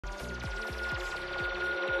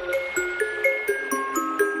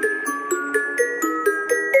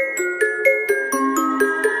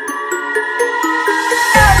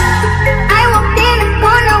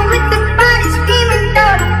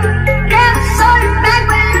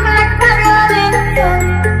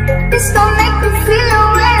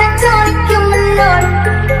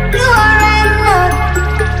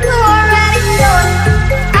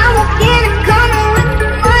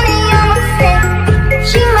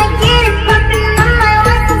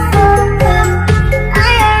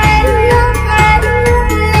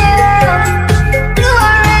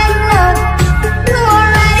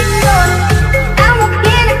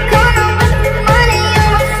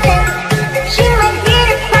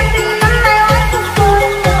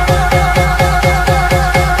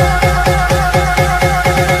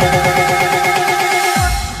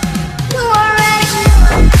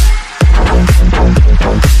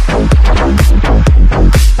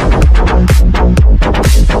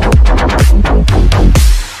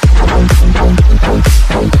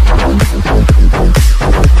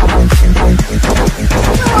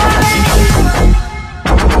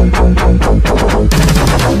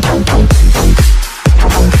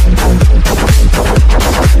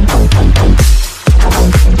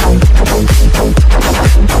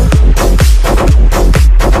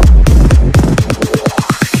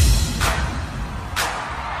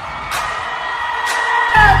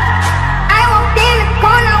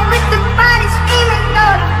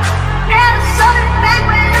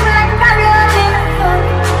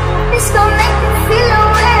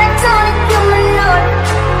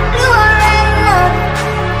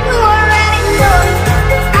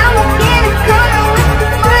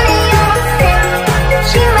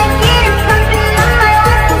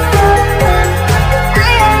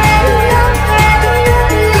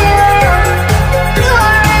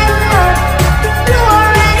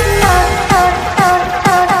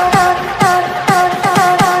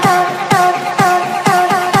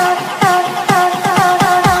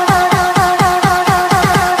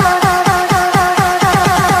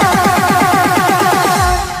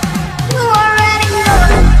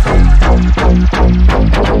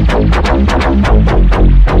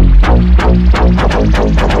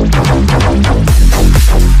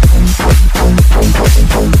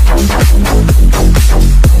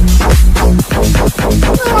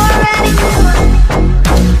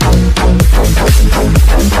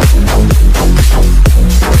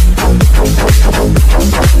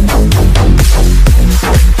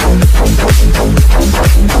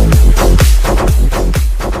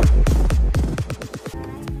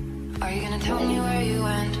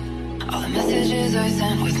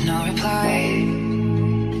reply.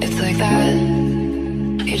 It's like that.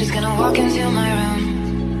 You're just gonna walk into my room.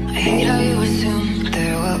 I hate how you assume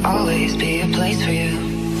there will always be a place for you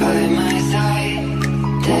by my side,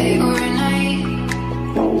 day or night.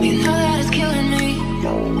 You know that it's killing me.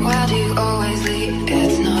 Why do you always leave?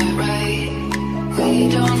 It's not right. We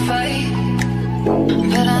don't fight,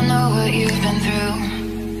 but I know what you've been through.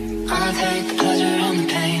 I'll take the pleasure and the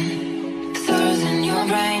pain, the sorrows in your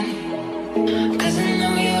brain, 'cause I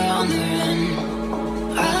know you're on the run.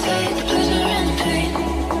 I'll take the pleasure and the pain,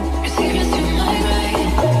 your secrets to my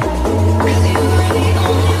grave, 'cause you are the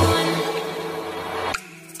only one.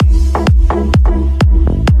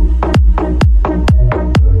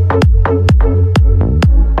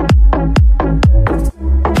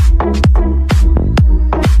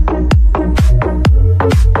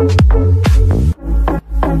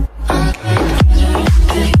 I'll take the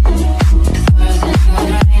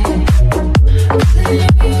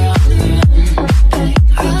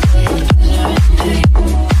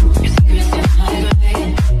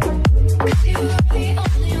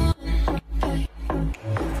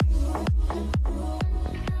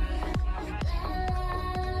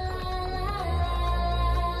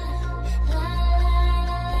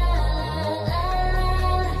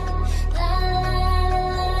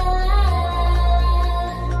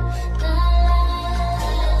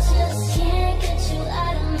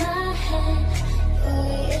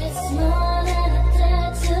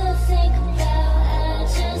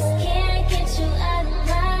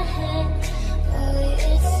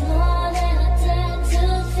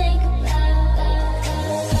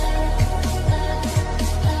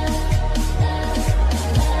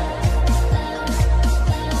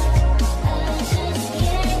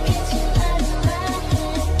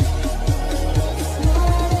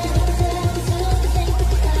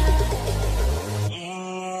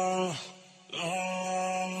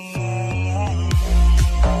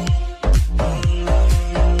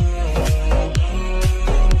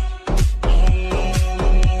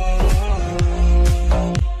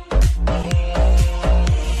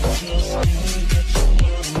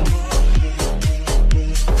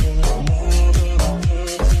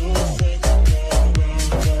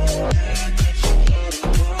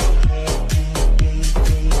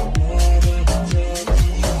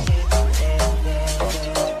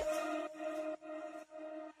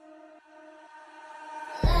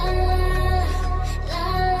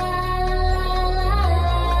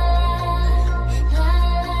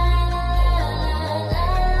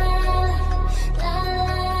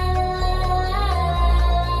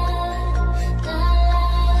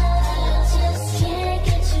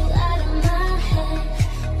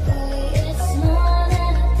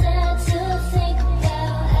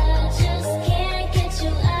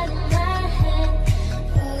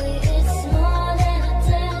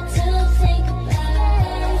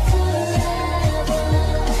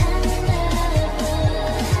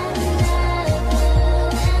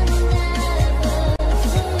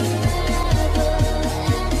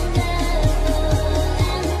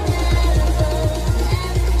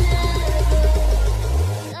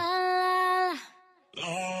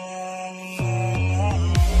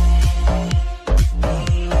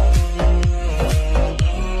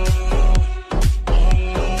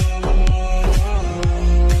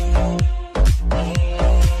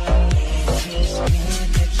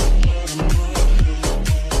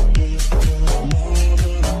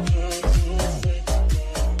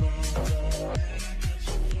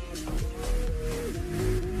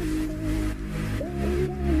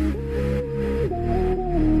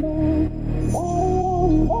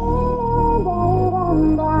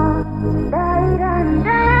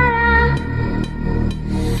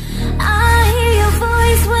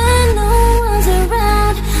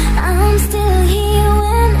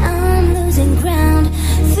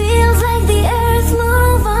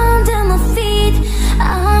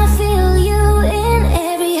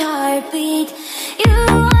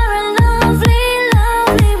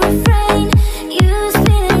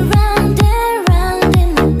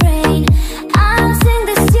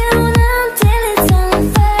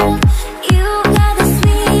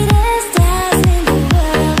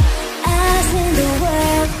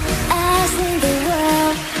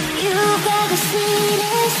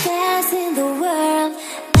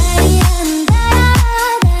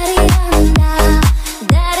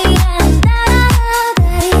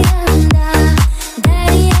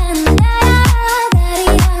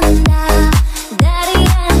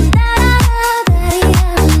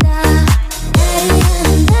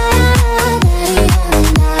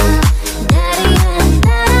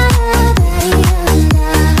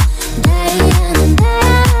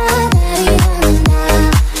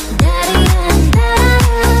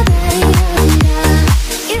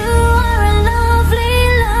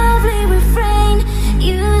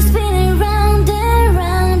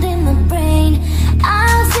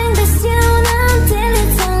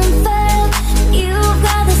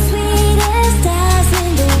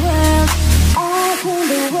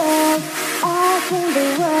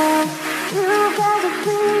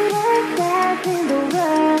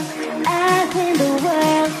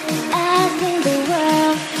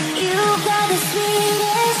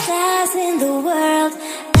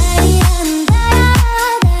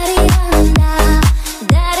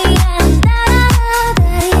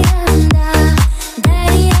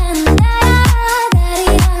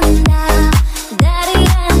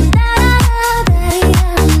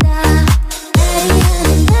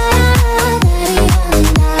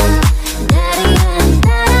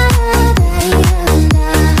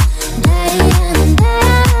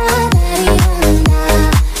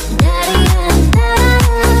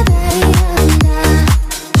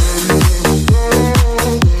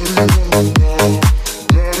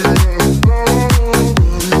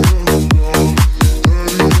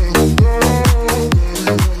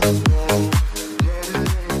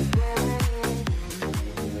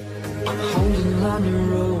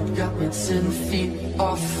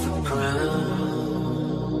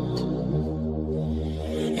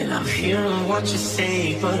I'm hearing what you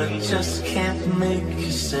say, but I just can't make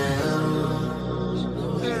a sound.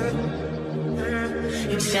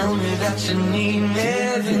 You tell me that you need me,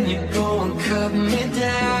 then you go and cut me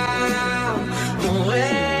down.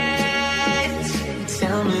 Wait,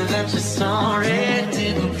 tell me that you're sorry,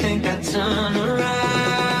 didn't think I'd turn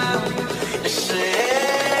around. You say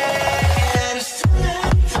that it's too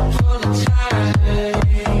late to apologize.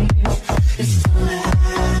 It's too late.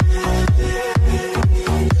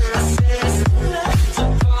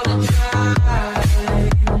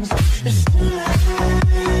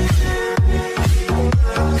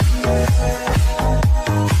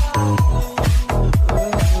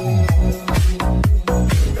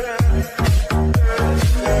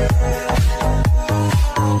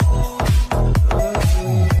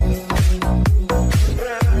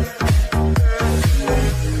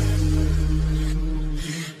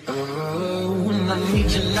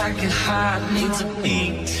 Like a heart needs a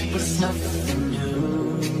beat, but it's nothing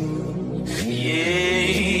new.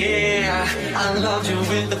 Yeah, I loved you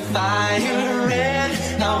with the fire red,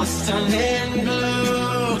 now it's turning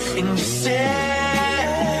blue. And you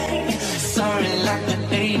say sorry like the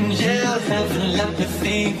angel, heaven let me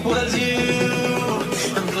think was you.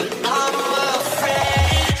 But I'm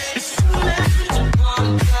afraid it's too late to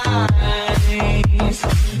apologize.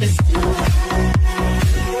 It's too late.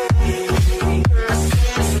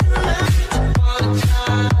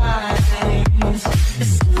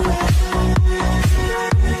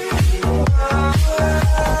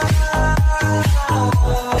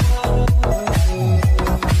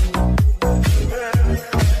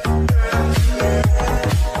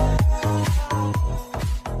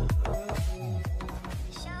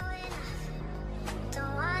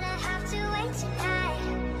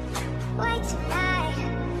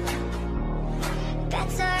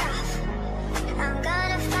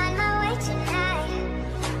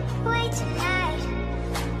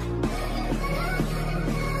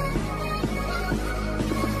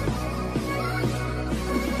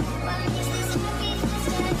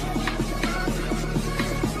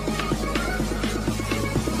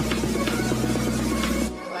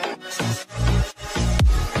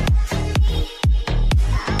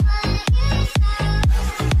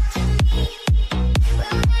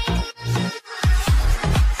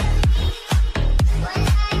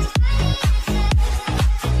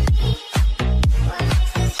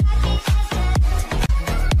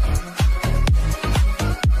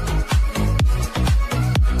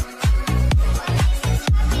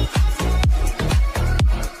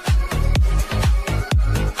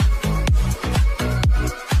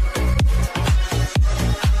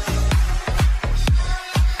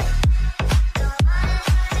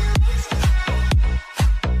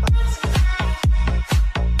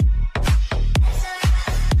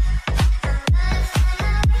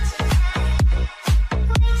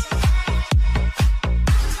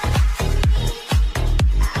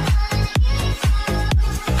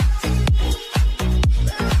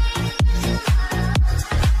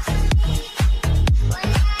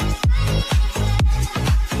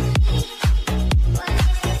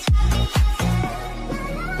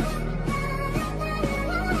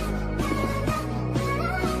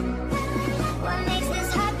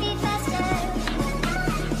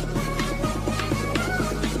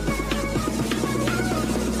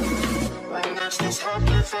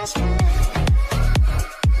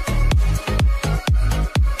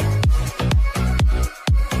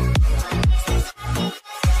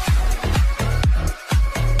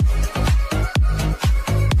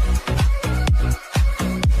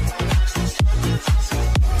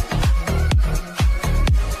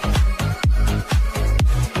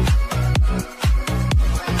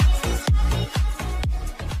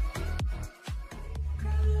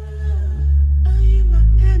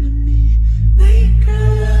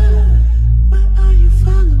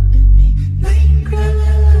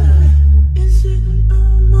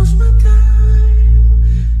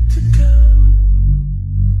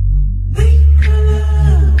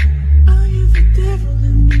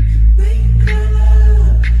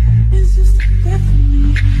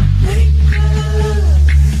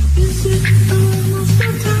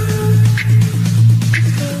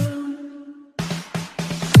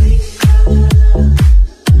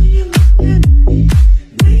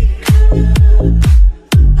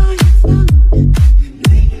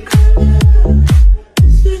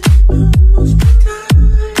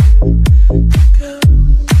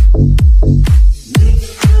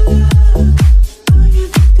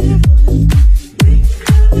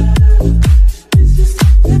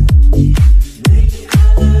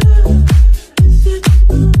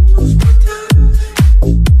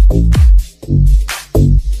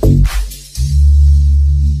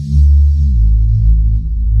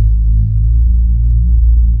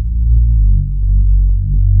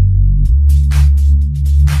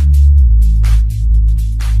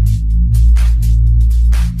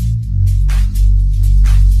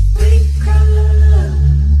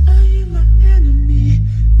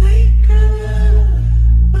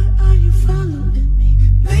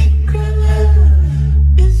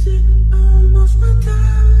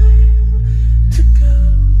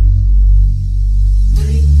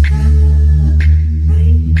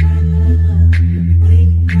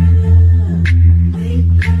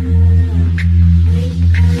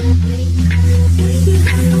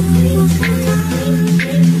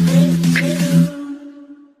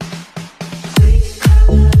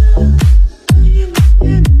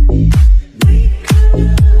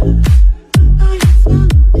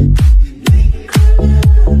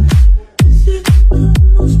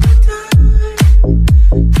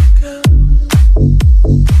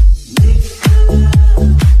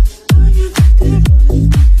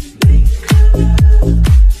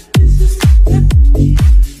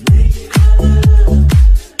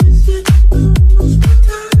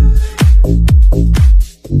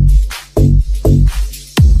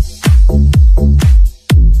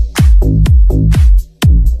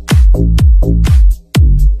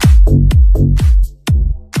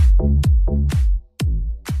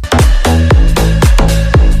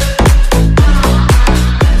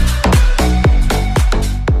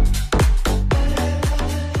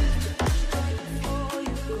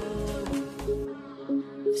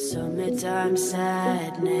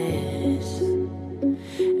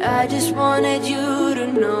 I just wanted you to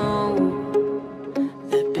know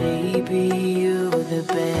that baby, you're the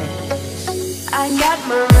best. I got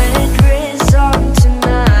my red dress on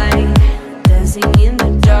tonight, dancing in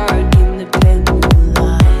the dark in the pendulum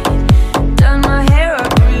light. Done my hair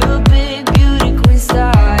up real big, beauty queen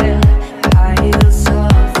style, high heels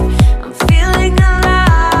off, I'm feeling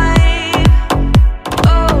alive.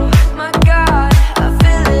 Oh my God, I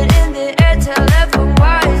feel it in the air, telephone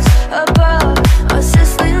wires above, I'm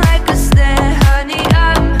sizzling like a snare, honey,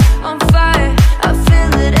 I'm on fire. I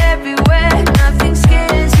feel it everywhere, nothing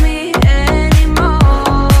scares me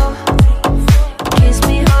anymore. Kiss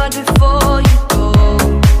me hard before you go.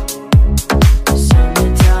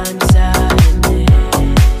 Summertime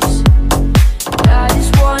sadness. I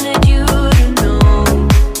just wanted you to know,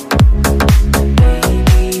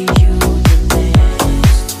 baby, you the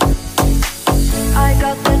best. I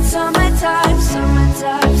got that summertime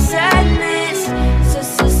sadness.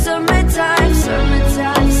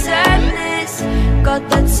 Summertime sadness. Got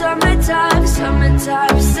that summertime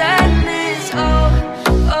sadness. Oh,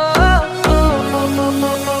 oh, oh, oh, oh,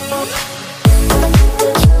 oh, oh.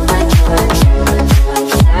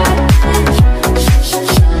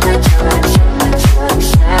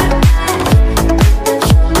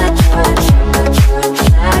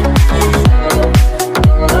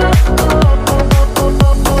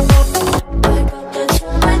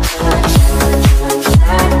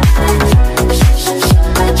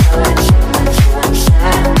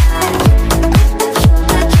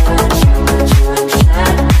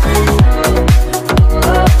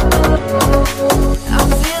 I'm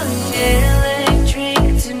feeling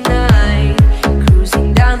electric tonight,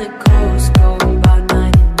 cruising down the coast, going about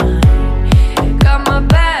 99. Got my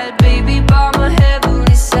bad baby by my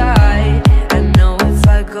heavenly side. I know if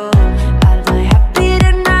I go, I'll die happy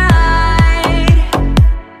tonight.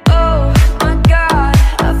 Oh my God,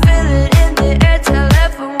 I feel it in the air,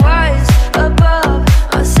 telephone wires above,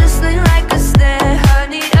 I'm sizzling like a snare,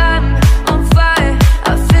 honey, I'm on fire.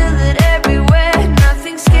 I feel it everywhere,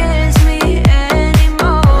 nothing scares me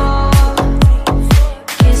anymore.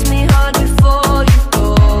 Kiss me hard before you go.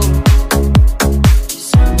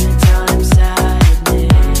 Summertime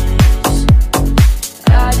sadness.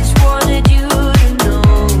 I just wanted you to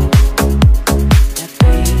know that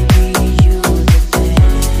baby, you're the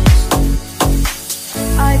best.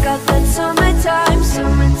 I got that summertime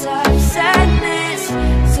sadness.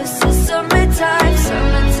 Summertime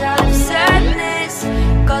sadness.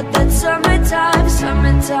 Got that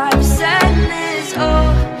summertime sadness. Oh,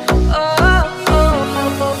 oh, oh, oh,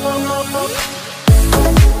 oh, oh, oh.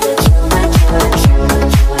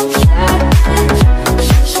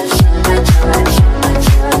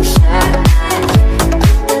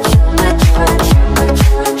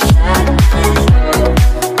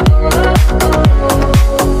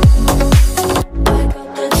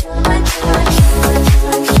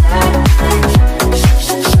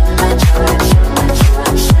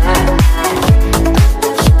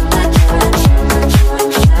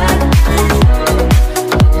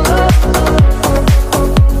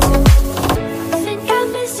 Think I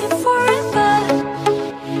miss you forever,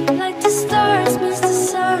 like the stars miss the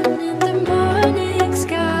sun in the morning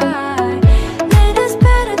sky. Made us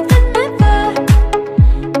better than ever,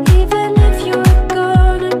 even if you're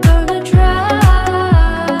gonna try.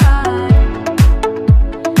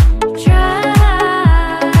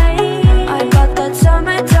 I got that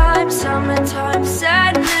summertime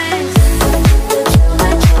sadness.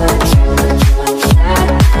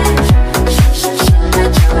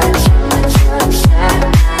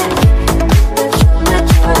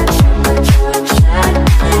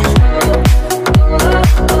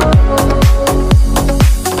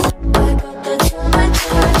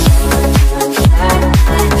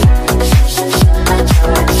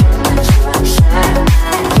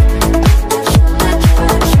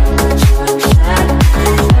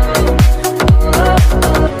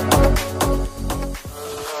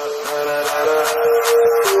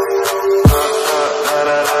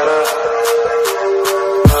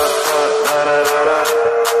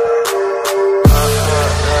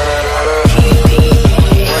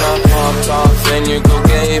 Then you go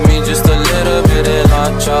gave me just a little bit of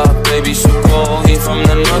hot chop. Baby, so cold, he from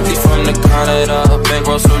the north, he from the Canada.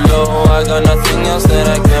 Bankroll so low, I got nothing else that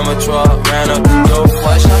I can withdraw. Ran up the door,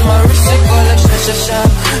 I shot my wrist, it go like sha sha sha,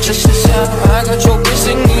 sha sha sha. I got your bitch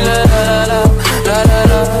singing la la la la la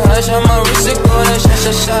la. I shot my wrist, it go like sha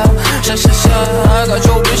sha sha, sha sha sha. I got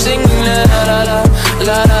your bitch singing la la la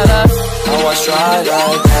la la la. How I try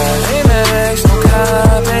like that, Amex, no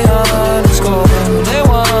cap, ain't underscore. They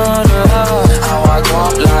wonder how I go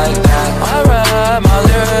up like that. I rap my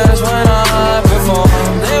lyrics when I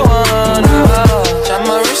perform. They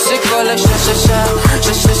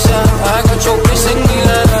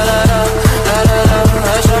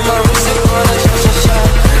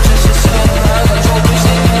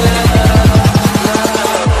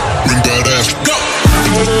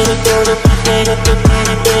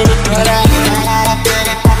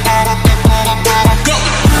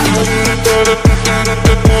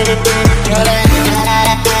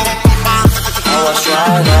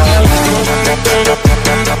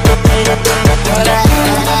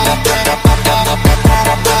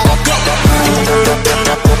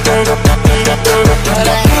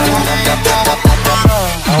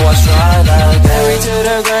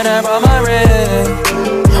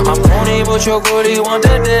chocolate, want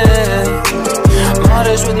that day.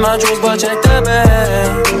 Modest with my jewels, but check the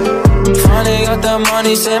bag. Finally got the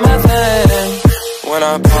money, say my thing. When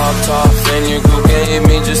I popped off, then your girl gave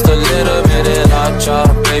me just a little bit of hot chop.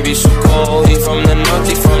 Baby, so cold, he from the north,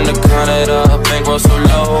 he from the Canada. Bankroll so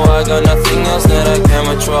low, I got nothing else that I can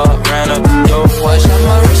withdraw. Ran up, yo, I shot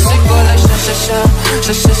my wrist, it go like sha-sha-sha,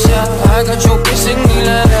 sha-sha-sha. I got your bitch singing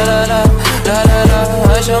la la la la, la la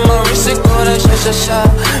la. I shot my wrist, it go like sha-sha-sha,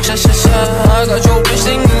 sha-sha-sha. I got your bitch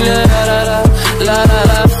singing la la la la, la la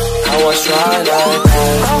la. I was try like that.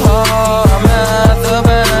 Oh, I'm at the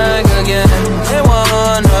bank again. They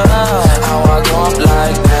wonder how I go up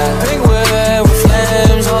like that. Big wheel with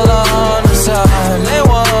flames all on the side. They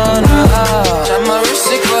wonder how. Shot my wrist,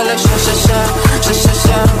 it go like sha-sha-sha,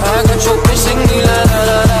 sha-sha-sha. I got your bitch singing la la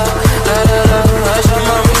la la, la la la. I shot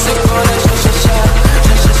my wrist, it go like sha-sha-sha,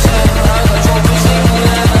 sha-sha-sha. I got your bitch singing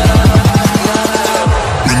la la la, la la la.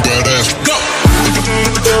 Bring that ass, go!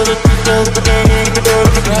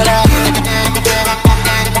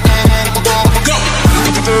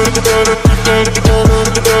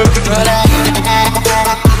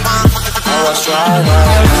 I was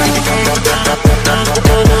trying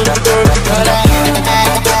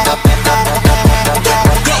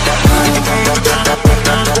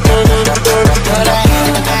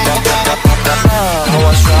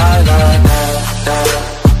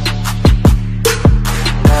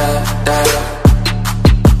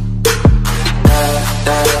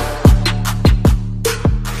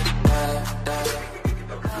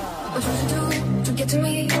What would you do to get to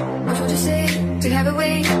me? What would you say to have a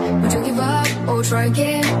way? Would you give up or try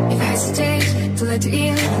again? If you hesitate to let you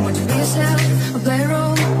in, would you be yourself or play a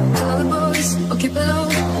role? Tell all the boys or keep it low?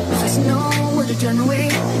 If I say no, would you turn away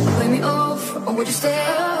or play me off? Or would you stay?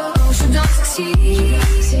 Oh, you don't succeed.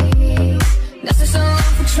 That's the song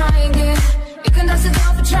for trying again. You can dance it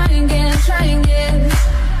off for trying again, trying again.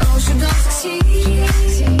 Oh, you don't succeed.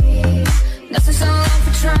 That's the song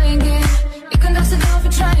for trying again. You can dance it off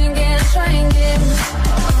for trying again, trying again.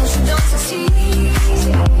 Oh, you don't succeed.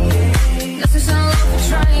 That's the song for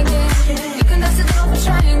trying again. You can dance it off for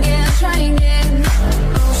trying again, trying again.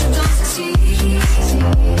 Oh, you don't succeed.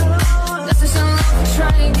 That's the song for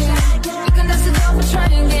trying again. You can dance it off for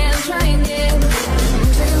trying again, trying again.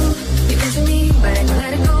 You come to me, but I can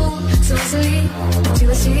let it go so easily. Until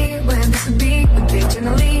I see where this could be. We'd be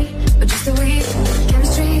eternally, but just a week.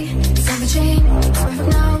 Chemistry, it's on the chain. It's perfect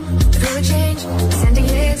now, but will it change? Sending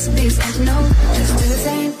hits, please and to know. Just do the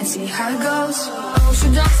thing and see how it goes. Oh, you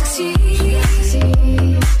don't succeed.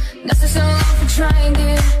 That's the song for trying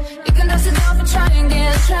again. You can dance it off for trying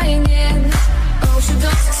again, trying again. Oh, you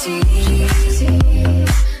don't succeed.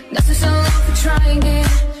 That's the song for trying again.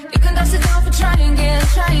 You can dance it off for trying again,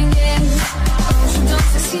 trying again. Oh, you don't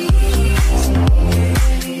succeed.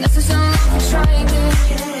 That's the song for trying again.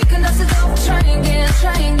 You can dance it off for trying again,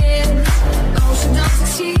 trying again. Oh, you don't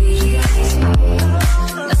succeed.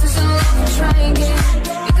 That's the song for trying again.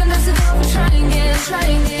 You can dance it off for trying again,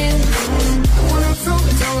 trying again. I wanna throw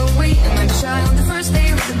it all away and maybe shy on the first day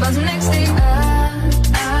with the buzz the next day.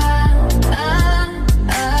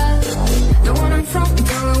 Don't wanna throw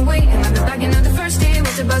it all away and maybe back in on the first day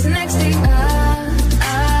with the buzz the next day.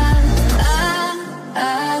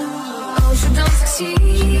 Oh, you don't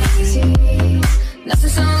succeed. That's the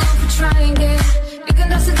song for trying again. You can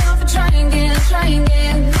dance it off for trying again, trying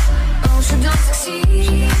again. Oh, you don't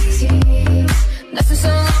succeed. That's the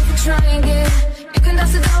song for trying again. You can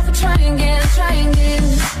dance it off for trying again, trying again.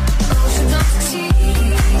 Oh, you don't succeed.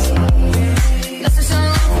 That's the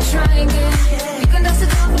song for trying again. You can dance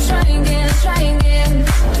it off for trying again, trying again.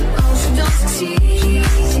 Oh, you don't succeed.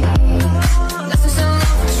 That's the song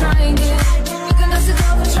for trying again. You can dance it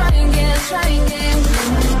off for trying again, trying again.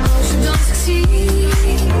 Oh, you don't succeed.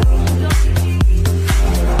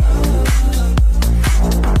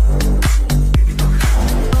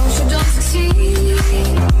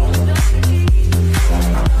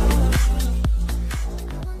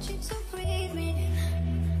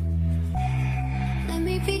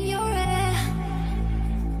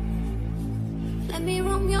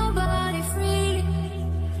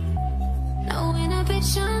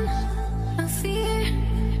 No fear.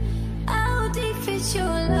 How deep is your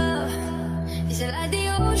love? Is it like the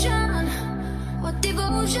ocean? What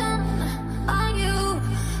devotion are you?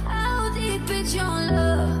 How deep is your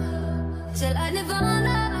love? Is it like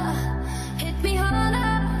Nirvana? Hit me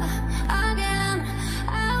harder again.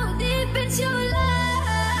 How deep is your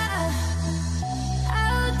love?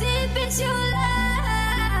 How deep is your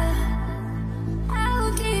love?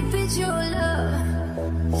 How deep is your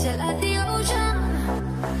love? Is it like the ocean?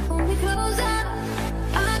 Hold me closer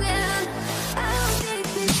again. How deep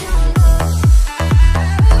is your love?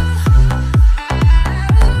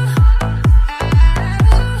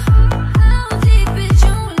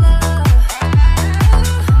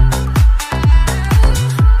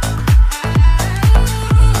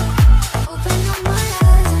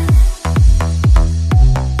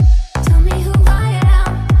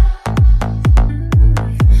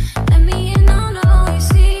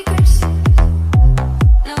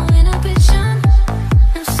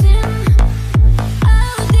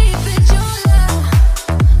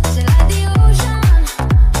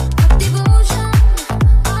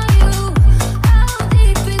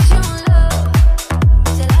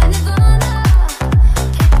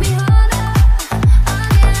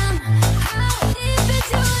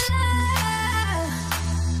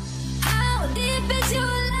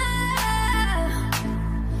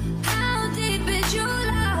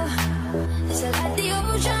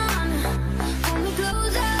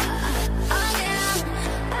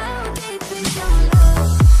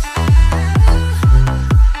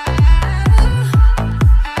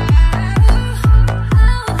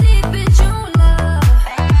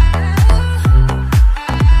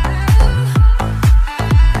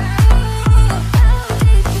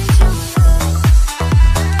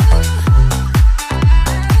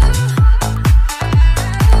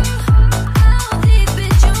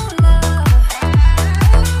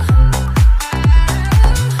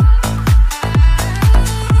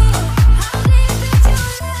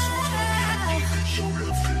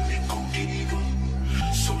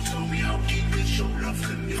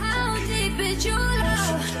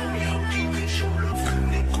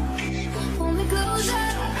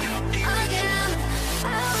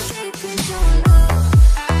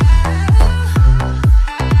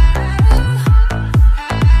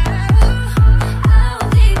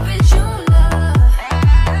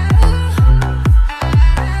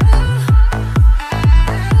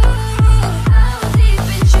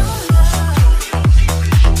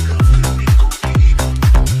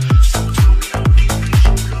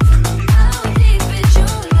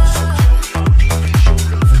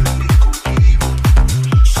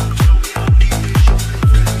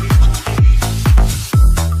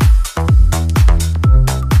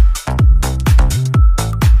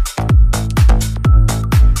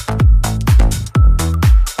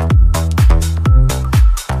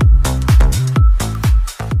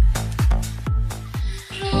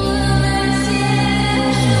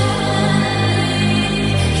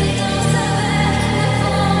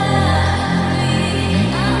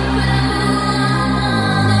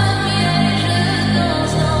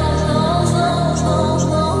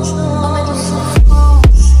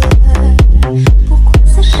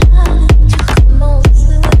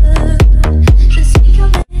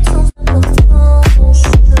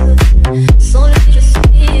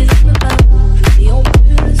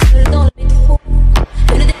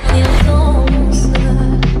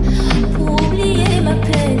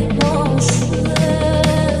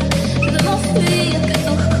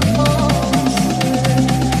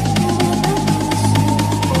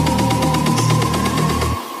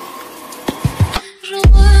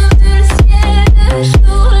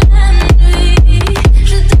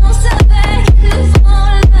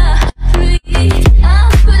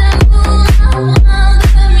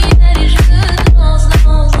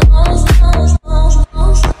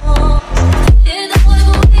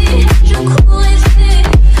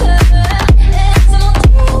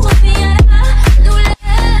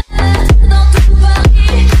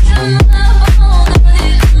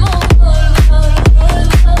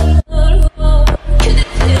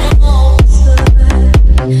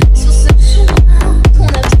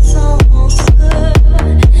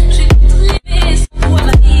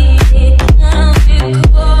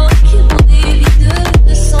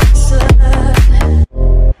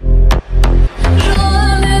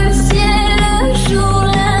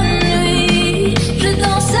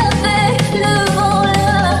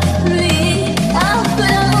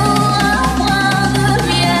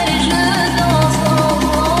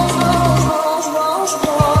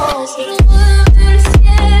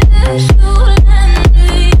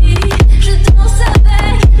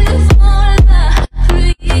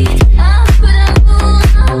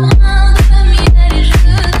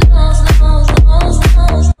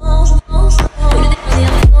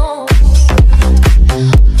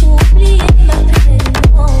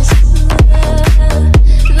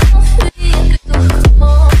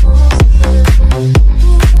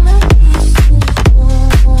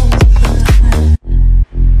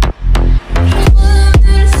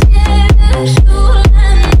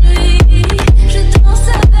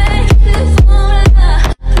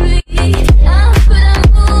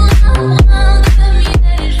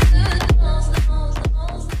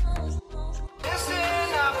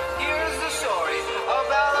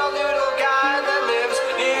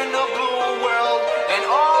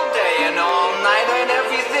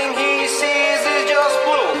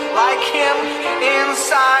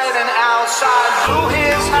 Who